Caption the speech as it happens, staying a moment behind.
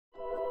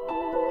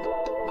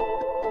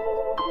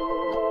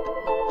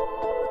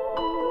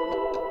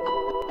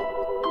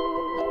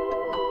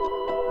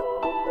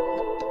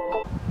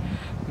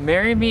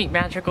Merry meet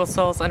magical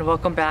souls and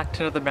welcome back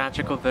to another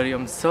magical video.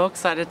 I'm so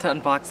excited to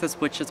unbox this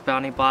Witch's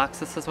Bounty box.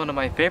 This is one of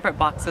my favorite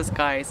boxes,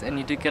 guys, and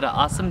you do get an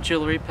awesome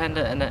jewelry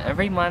pendant in it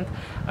every month.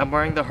 I'm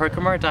wearing the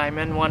Herkimer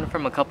Diamond one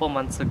from a couple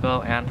months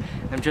ago and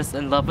I'm just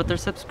in love with their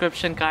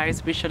subscription,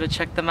 guys. Be sure to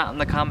check them out in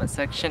the comment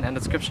section and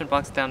description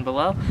box down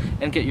below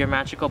and get your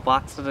magical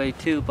box today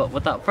too. But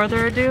without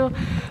further ado,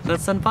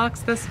 let's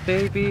unbox this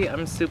baby.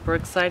 I'm super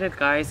excited,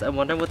 guys. I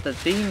wonder what the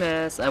theme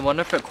is. I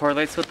wonder if it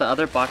correlates with the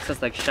other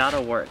boxes like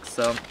Shadow Work.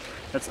 So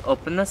let's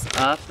open this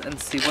up and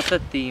see what the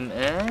theme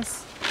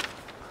is.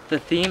 The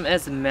theme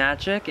is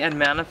magic and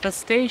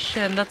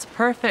manifestation. That's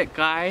perfect,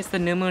 guys. The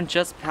new moon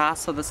just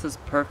passed, so this is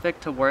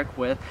perfect to work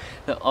with.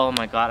 Oh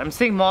my god, I'm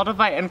seeing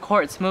Moldavite and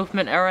Quartz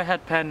Movement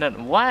Arrowhead Pendant.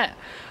 What?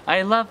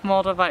 I love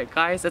Moldavite,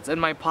 guys. It's in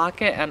my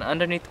pocket and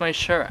underneath my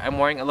shirt I'm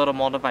wearing a little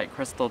Moldavite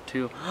crystal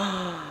too.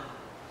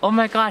 Oh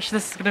my gosh,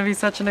 this is gonna be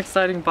such an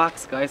exciting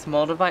box, guys.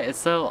 Moldavite is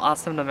so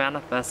awesome to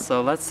manifest,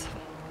 so let's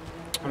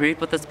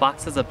read what this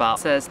box is about.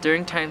 It says,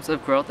 during times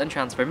of growth and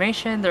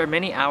transformation, there are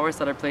many hours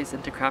that are placed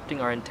into crafting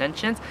our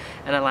intentions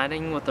and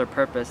aligning with our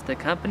purpose. To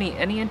accompany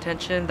any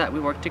intention that we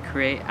work to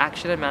create,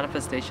 action and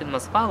manifestation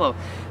must follow.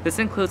 This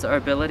includes our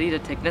ability to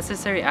take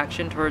necessary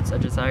action towards our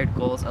desired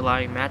goals,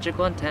 allowing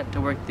magical intent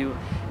to work through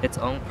its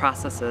own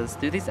processes.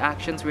 Through these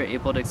actions, we are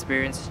able to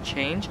experience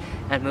change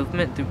and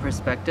movement through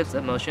perspectives,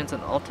 emotions,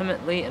 and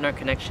ultimately in our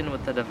connection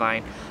with the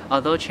divine.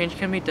 Although change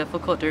can be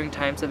difficult during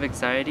times of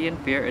anxiety and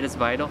fear, it is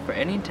vital for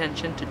any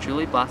intention to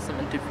truly blossom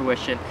into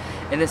fruition.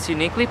 In this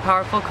uniquely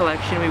powerful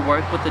collection, we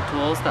work with the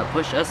tools that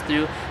push us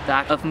through the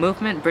act of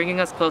movement, bringing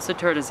us closer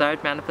to our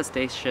desired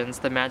manifestations.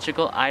 The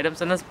magical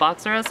items in this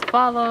box are as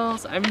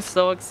follows. I'm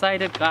so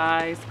excited,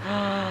 guys.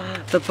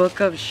 The Book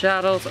of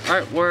Shadows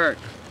artwork.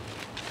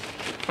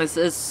 This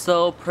is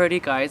so pretty,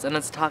 guys, and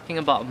it's talking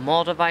about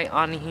Moldavite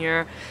on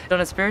here. On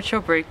a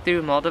spiritual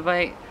breakthrough,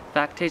 Moldavite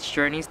facilitates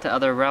journeys to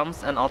other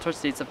realms and altered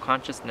states of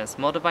consciousness.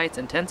 Moldavite's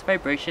intense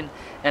vibration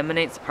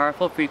emanates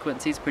powerful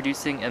frequencies,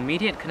 producing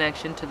immediate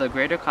connection to the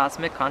greater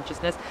cosmic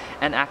consciousness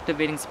and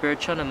activating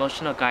spiritual and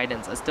emotional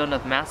guidance. A stone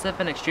of massive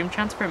and extreme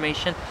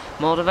transformation,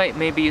 Moldavite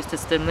may be used to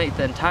stimulate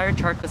the entire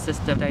chakra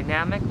system,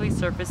 dynamically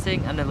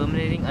surfacing and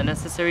illuminating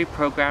unnecessary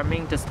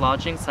programming,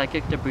 dislodging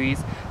psychic debris,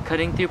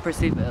 cutting through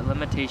perceived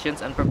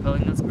limitations, and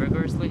propelling us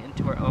rigorously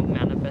into our own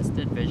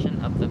manifested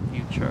vision of the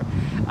future.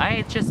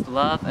 I just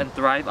love and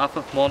thrive off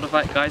of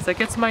Moldavite, guys.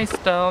 Like, it's my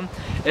stone.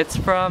 It's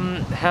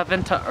from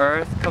heaven to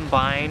earth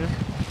combined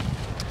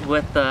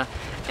with the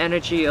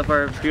energy of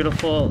our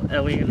beautiful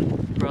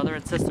alien brother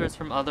and sisters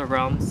from other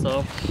realms.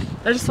 So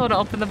I just want to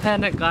open the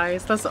pendant,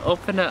 guys. Let's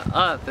open it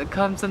up. It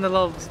comes in a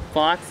little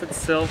box. It's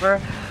silver.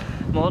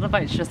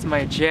 Moldavite's just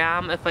my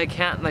jam. If I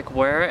can't like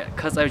wear it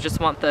because I just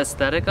want the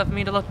aesthetic of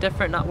me to look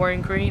different, not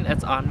wearing green,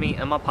 it's on me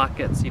in my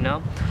pockets, you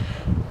know.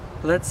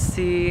 Let's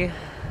see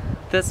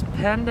this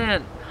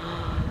pendant.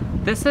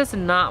 This is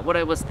not what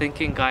I was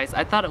thinking, guys.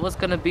 I thought it was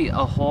gonna be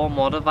a whole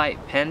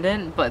Moldavite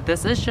pendant, but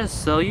this is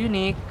just so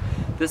unique.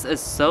 This is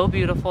so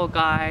beautiful,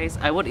 guys.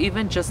 I would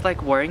even just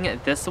like wearing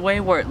it this way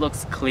where it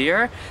looks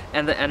clear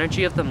and the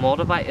energy of the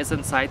Moldavite is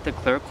inside the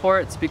clear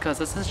quartz, because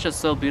this is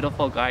just so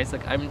beautiful, guys.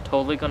 Like, I'm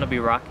totally gonna be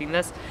rocking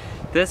this.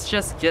 This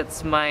just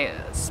gets my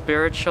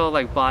spiritual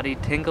like body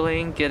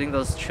tingling, getting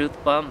those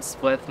truth bumps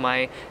with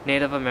my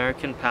Native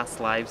American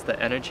past lives,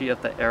 the energy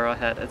of the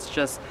arrowhead. It's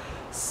just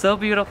so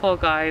beautiful,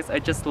 guys. I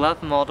just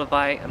love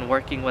Moldavite and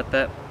working with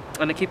it. I'm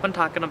gonna keep on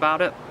talking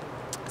about it.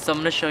 So I'm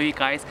going to show you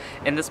guys.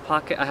 In this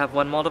pocket I have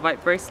one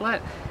Moldavite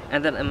bracelet,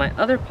 and then in my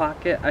other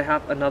pocket I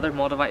have another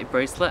Moldavite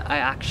bracelet. I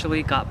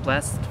actually got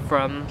blessed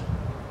from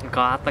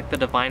God, like the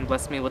divine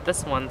blessed me with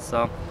this one,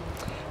 so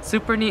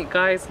super neat,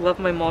 guys. Love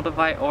my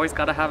Moldavite, always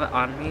gotta have it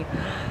on me.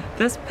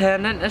 This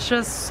pendant is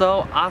just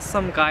so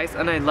awesome, guys,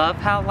 and I love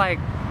how like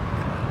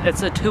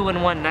it's a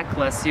 2-in-1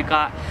 necklace. You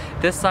got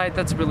this side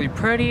that's really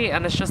pretty,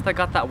 and it's just I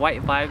got that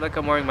white vibe like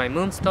I'm wearing my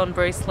moonstone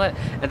bracelet,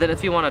 and then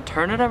if you want to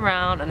turn it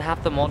around and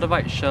have the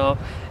Moldavite show,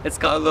 it's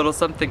got a little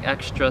something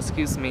extra.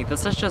 Excuse me.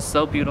 This is just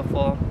so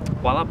beautiful.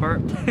 While I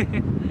burped.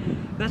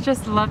 I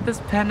just love this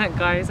pendant,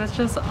 guys. That's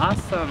just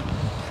awesome.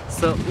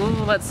 So,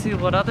 ooh, let's see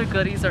what other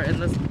goodies are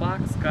in this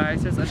box,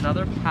 guys. There's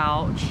another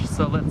pouch,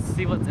 so let's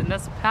see what's in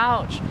this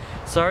pouch.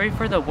 Sorry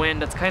for the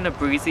wind. It's kind of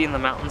breezy in the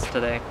mountains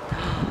today.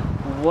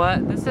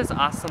 What? This is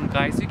awesome,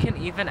 guys. You can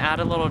even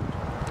add a little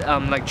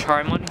like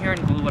charm on here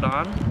and glue it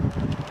on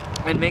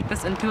and make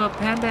this into a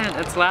pendant.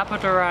 It's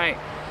labradorite,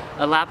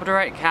 a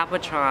labradorite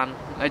capuchon.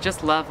 I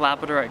just love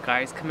labradorite,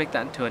 guys. Can make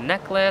that into a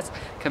necklace,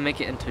 can make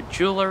it into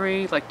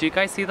jewelry. Like, do you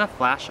guys see the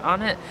flash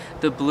on it?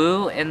 The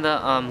blue in the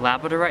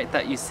labradorite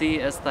that you see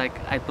is like,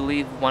 I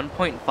believe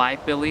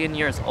 1.5 billion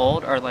years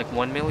old, or like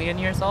 1 million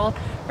years old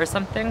or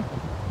something.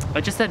 I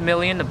just said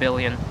million to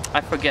billion,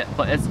 I forget,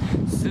 but it's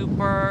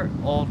super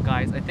old,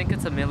 guys. I think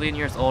it's 1 million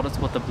years old is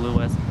what the blue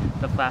is,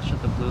 the flash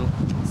of the blue.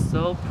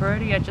 So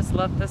pretty. I just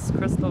love this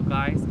crystal,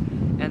 guys.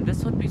 And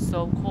this would be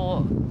so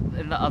cool.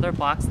 In the other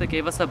box they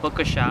gave us a Book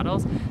of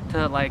Shadows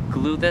to like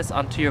glue this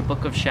onto your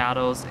Book of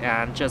Shadows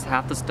and just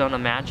have the Stone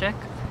of Magic.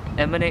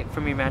 emanate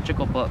from your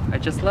magical book. I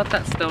just love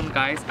that stone,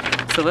 guys.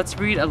 So let's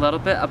read a little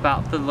bit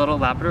about the little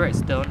labradorite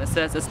stone. It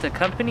says, it's to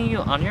accompany you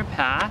on your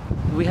path.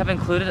 We have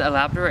included a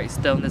labradorite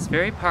stone. This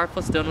very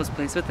powerful stone was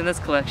placed within this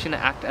collection to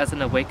act as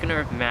an awakener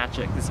of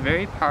magic. This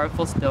very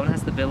powerful stone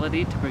has the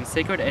ability to bring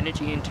sacred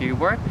energy into your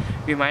work,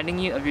 reminding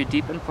you of your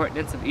deep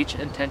importance of each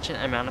intention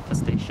and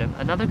manifestation.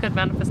 Another good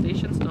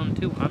manifestation stone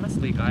too,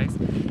 honestly, guys.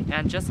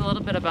 And just a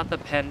little bit about the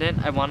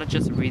pendant. I want to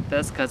just read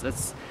this because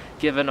it's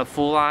given a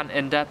full-on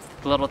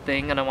in-depth little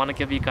thing, and I want to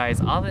give you guys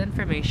all the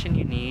information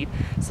you need.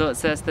 So it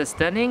says, the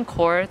stunning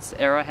quartz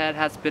arrowhead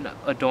has been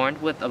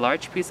adorned with a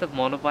large piece of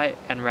moldavite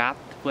and wrapped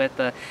with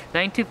a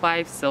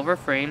 925 silver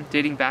frame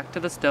dating back to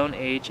the Stone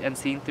Age and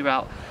seen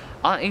throughout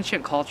all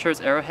ancient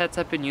cultures. Arrowheads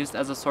have been used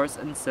as a source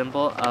and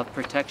symbol of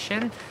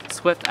protection,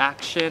 swift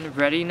action,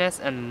 readiness,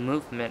 and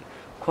movement.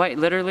 Quite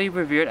literally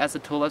revered as a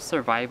tool of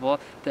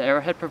survival, the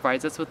arrowhead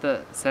provides us with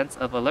a sense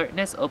of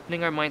alertness,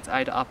 opening our mind's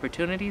eye to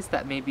opportunities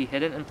that may be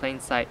hidden in plain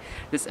sight.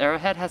 This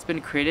arrowhead has been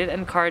created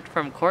and carved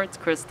from quartz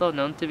crystal,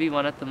 known to be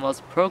one of the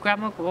most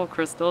programmable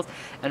crystals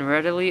and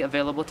readily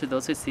available to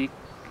those who seek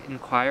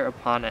inquire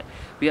upon it.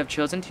 We have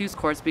chosen to use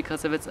quartz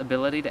because of its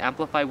ability to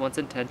amplify one's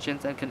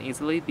intentions and can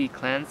easily be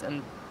cleansed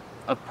and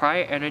of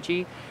prior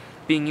energy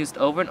being used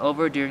over and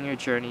over during your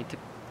journey.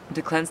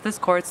 To cleanse this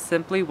quartz,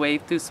 simply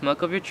wave through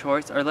smoke of your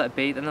choice or let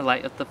bathe in the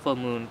light of the full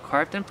moon.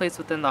 Carved and placed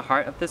within the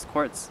heart of this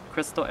quartz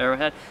crystal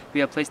arrowhead, we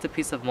have placed a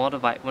piece of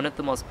moldavite, one of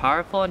the most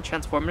powerful and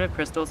transformative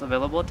crystals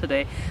available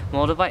today.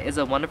 Moldavite is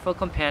a wonderful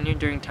companion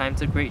during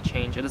times of great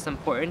change. It is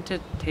important to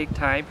take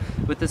time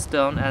with the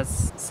stone,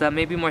 as some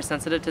may be more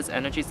sensitive to its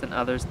energies than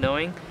others,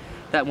 knowing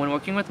that when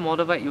working with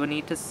moldavite,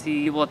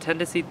 you will tend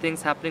to see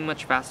things happening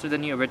much faster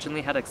than you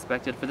originally had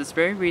expected. For this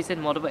very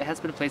reason, moldavite has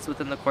been placed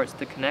within the quartz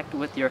to connect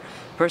with your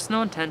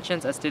personal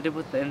intentions, as stated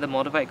within the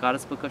Moldavite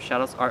Goddess Book of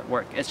Shadows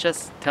artwork. It's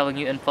just telling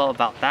you info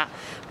about that.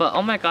 But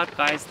oh my god,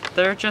 guys,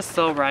 they're just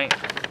so right.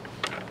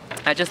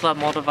 I just love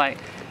moldavite.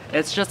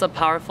 It's just a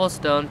powerful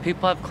stone.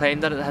 People have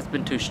claimed that it has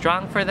been too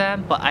strong for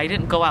them, but I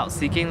didn't go out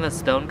seeking the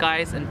stone,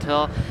 guys,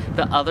 until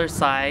the other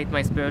side,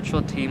 my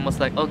spiritual team, was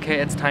like,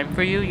 okay, it's time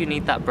for you. You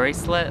need that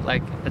bracelet.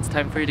 Like, it's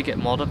time for you to get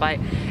moldavite.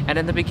 And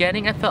in the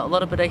beginning, I felt a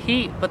little bit of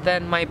heat, but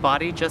then my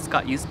body just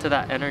got used to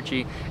that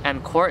energy.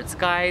 And quartz,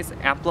 guys,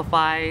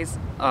 amplifies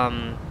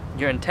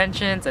your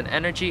intentions and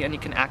energy, and you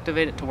can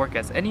activate it to work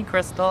as any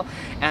crystal.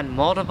 And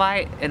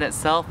moldavite in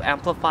itself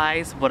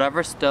amplifies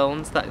whatever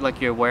stones that like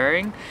you're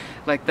wearing,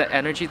 like the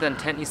energy, the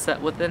intent you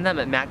set within them.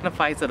 It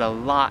magnifies it a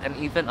lot. And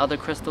even other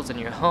crystals in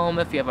your home,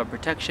 if you have a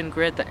protection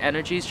grid, the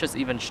energy is just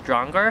even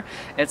stronger.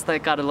 It's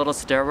like got a little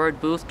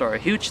steroid boost, or a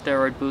huge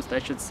steroid boost I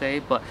should say.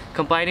 But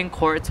combining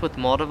quartz with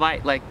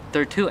moldavite, like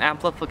they're two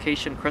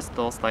amplification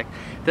crystals. Like,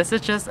 this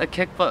is just a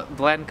kick butt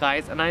blend,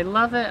 guys, and I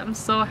love it. I'm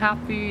so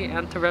happy,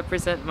 and to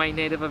represent my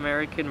Native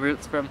American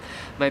roots from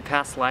my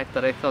past life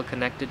that I feel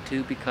connected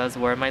to, because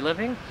where am I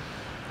living?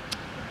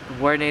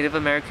 Where Native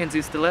Americans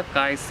used to live,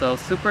 guys. So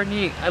super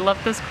neat. I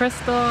love this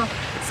crystal.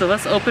 So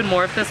let's open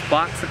more of this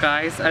box,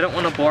 guys. I don't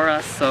want to bore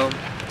us, so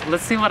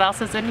let's see what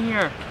else is in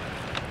here.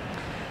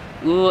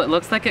 Ooh, it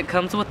looks like it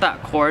comes with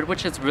that cord,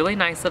 which is really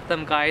nice of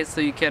them, guys. So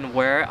you can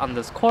wear it on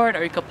this cord,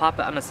 or you could pop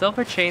it on a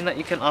silver chain that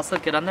you can also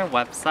get on their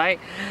website.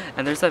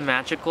 And there's a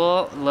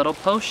magical little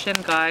potion,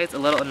 guys, a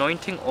little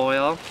anointing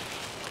oil.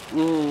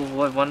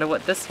 Ooh, I wonder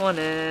what this one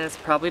is.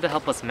 Probably to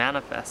help us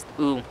manifest.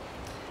 Ooh,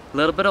 a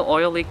little bit of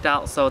oil leaked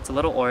out, so it's a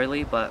little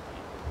oily, but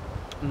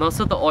most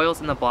of the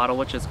oil's in the bottle,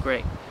 which is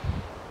great.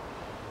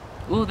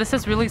 Ooh, this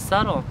is really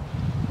subtle.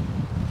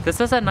 This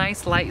is a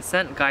nice light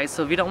scent, guys,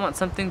 so if you don't want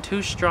something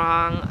too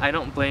strong, I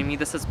don't blame you.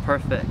 This is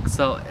perfect.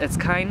 So it's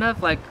kind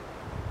of like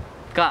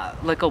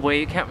got like a way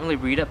you can't really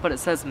read it, but it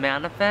says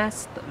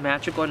manifest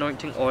magical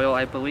anointing oil,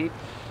 I believe.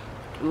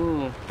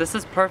 Ooh, this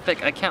is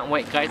perfect. I can't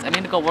wait, guys. I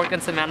need to go work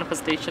on some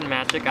manifestation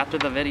magic after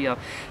the video.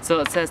 So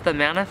it says the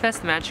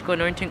Manifest Magical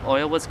Anointing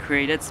Oil was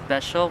created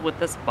special with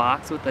this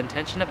box with the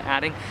intention of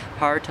adding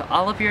power to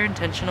all of your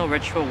intentional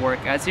ritual work.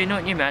 As you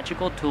anoint your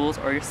magical tools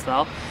or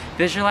yourself,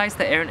 visualize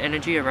the air and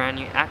energy around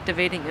you,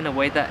 activating in a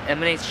way that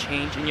emanates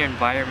change in your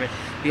environment.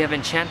 We have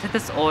enchanted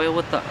this oil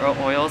with the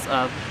oils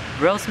of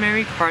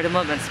rosemary,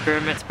 cardamom, and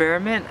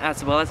spearmint,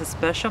 as well as a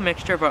special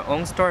mixture of our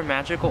own stored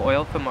magical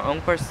oil from our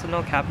own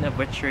personal cabinet of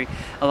witchery.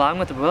 Along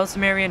with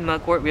rosemary and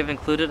mugwort, we have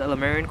included a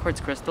Lemurian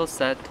quartz crystal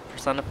set to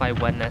personify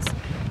oneness.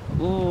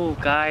 Ooh,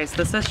 guys,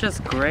 this is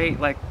just great.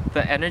 Like,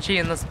 the energy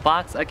in this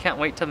box, I can't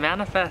wait to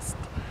manifest.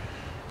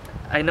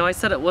 I know I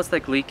said it was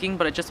like leaking,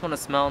 but I just want to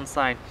smell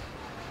inside.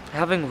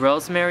 Having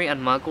rosemary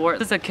and mugwort.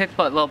 This is a kick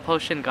butt little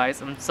potion, guys.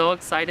 I'm so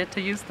excited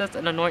to use this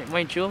and anoint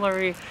my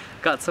jewelry.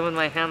 Got some in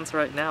my hands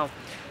right now.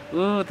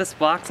 Ooh, this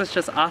box is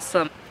just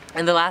awesome.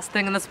 And the last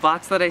thing in this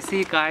box that I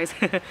see, guys,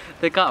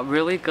 they got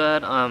really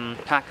good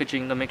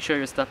packaging to make sure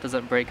your stuff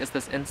doesn't break, is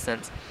this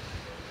incense.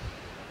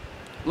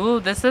 Ooh,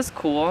 this is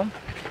cool.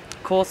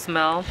 Cool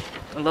smell.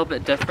 a little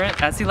bit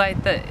different. As you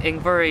light the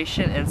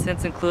invocation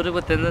incense included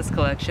within this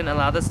collection,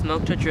 allow the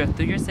smoke to drift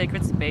through your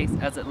sacred space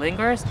as it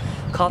lingers.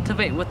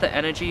 Cultivate with the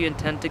energy you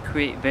intend to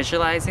create,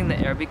 visualizing the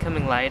air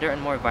becoming lighter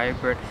and more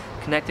vibrant,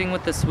 connecting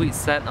with the sweet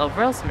scent of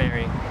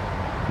rosemary.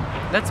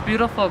 That's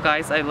beautiful,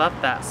 guys. I love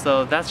that.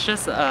 So that's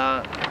just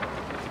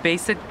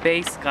basic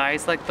base,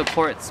 guys, like the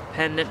quartz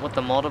pendant with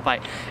the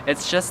moldavite.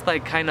 It's just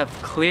like kind of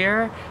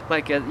clear,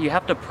 like you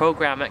have to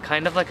program it,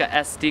 kind of like a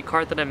SD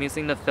card that I'm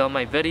using to film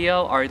my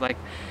video, or like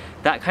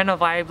that kind of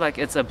vibe. Like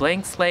it's a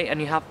blank slate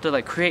and you have to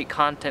like create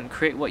content,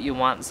 create what you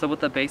want. So with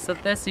the base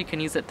of this, you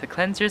can use it to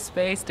cleanse your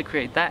space, to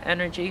create that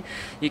energy.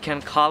 You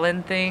can call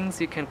in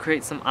things, you can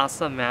create some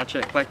awesome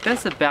magic. Like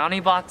this bounty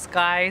box,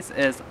 guys,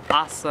 is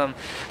awesome.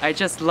 I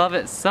just love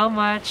it so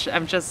much.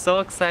 I'm just so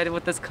excited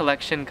with this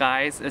collection,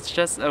 guys. It's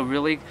just a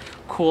really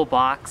cool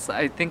box.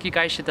 I think you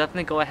guys should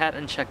definitely go ahead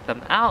and check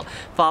them out.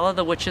 Follow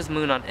the Witch's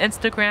Moon on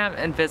Instagram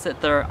and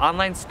visit their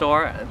online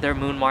store, their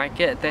moon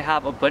market. They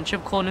have a bunch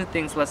of cool new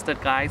things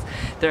listed, guys.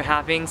 They're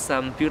having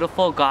some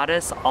beautiful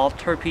goddess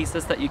altar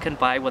pieces that you can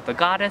buy with the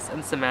goddess,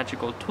 and some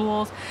magical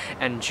tools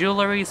and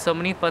jewelry. So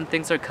many fun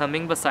things are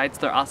coming besides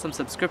their awesome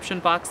subscription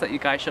box that you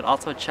guys should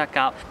also check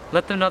out.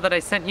 Let them know that I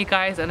sent you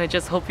guys, and I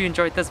just hope you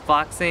enjoyed this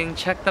boxing.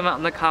 Check them out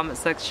in the comment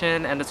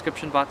section and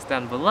description box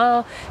down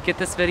below. Give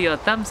this video a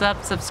thumbs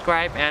up,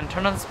 subscribe, and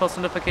turn on the post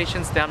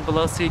notifications down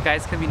below so you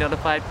guys can be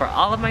notified for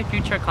all of my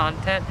future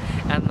content.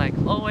 And like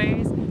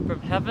always,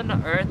 from heaven to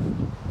earth,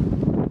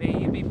 may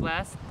you be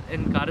blessed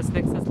in Goddess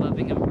Nyx's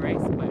loving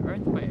embrace, by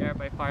earth, by air,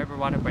 by fire, by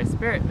water, by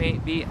spirit. May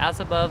it be as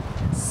above,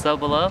 so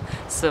below.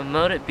 So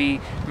mote it be.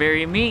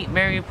 Merry meet,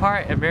 merry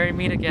part, and merry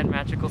meet again,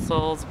 magical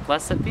souls.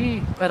 Blessed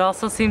be. It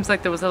also seems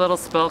like there was a little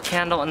spell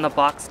candle in the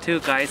box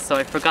too, guys, so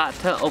I forgot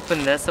to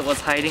open this. It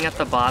was hiding at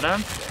the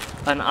bottom.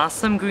 An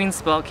awesome green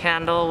spell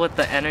candle with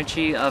the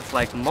energy of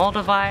like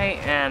moldavite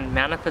and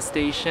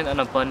manifestation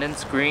and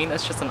abundance green.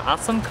 It's just an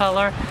awesome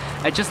color.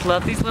 I just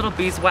love these little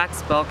beeswax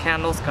spell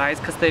candles, guys,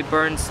 because they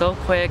burn so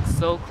quick,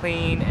 so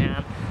clean,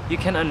 and you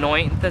can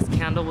anoint this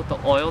candle with the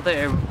oil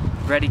they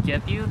already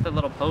give you, the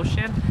little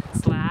potion,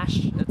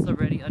 slash it's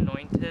already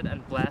anointed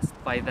and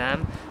blessed by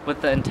them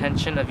with the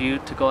intention of you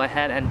to go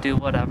ahead and do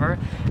whatever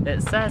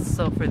it says.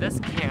 So for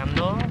this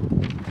candle,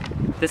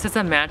 this is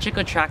a magic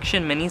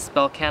attraction mini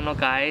spell candle,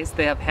 guys.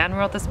 They have hand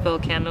rolled the spell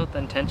candle with the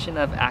intention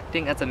of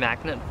acting as a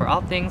magnet for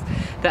all things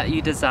that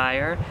you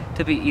desire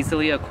to be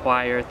easily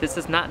acquired. This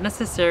is not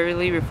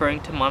necessarily referring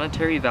to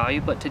monetary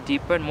value, but to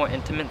deeper and more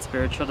intimate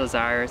spiritual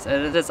desires.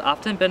 And it is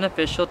often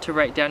beneficial to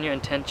write down your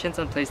intentions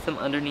and place them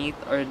underneath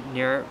or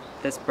near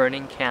this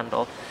burning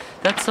candle.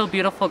 That's so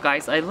beautiful,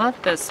 guys. I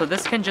love this. So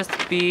this can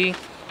just be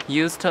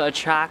used to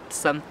attract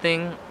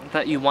something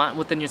that you want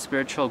within your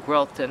spiritual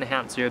growth, to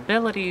enhance your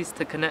abilities,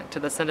 to connect to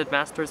the Ascended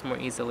Masters more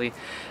easily.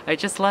 I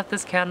just love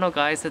this candle,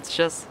 guys. It's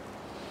just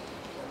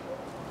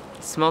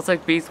smells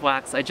like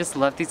beeswax. I just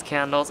love these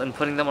candles and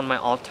putting them on my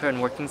altar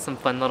and working some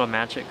fun little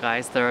magic,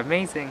 guys. They're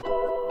amazing.